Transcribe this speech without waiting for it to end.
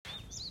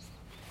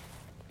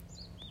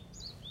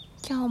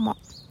今日も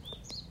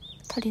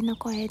鳥の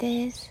声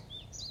です。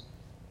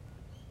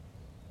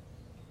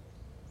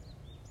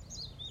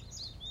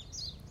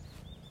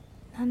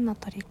何の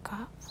鳥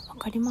かわ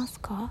かります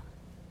か？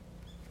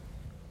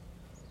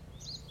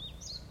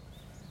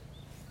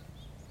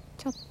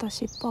ちょっと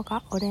尻尾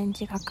がオレン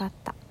ジがかっ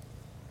た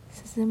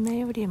スズメ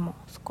よりも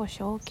少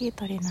し大きい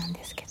鳥なん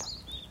ですけど、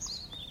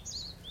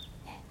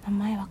名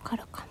前わか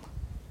るかな？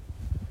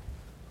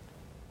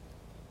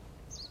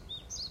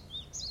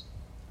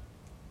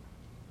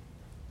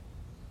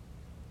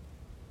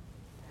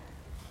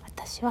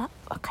私は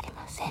わかり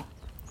ません。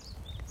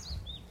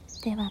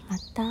ではま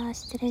た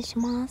失礼し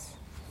ます。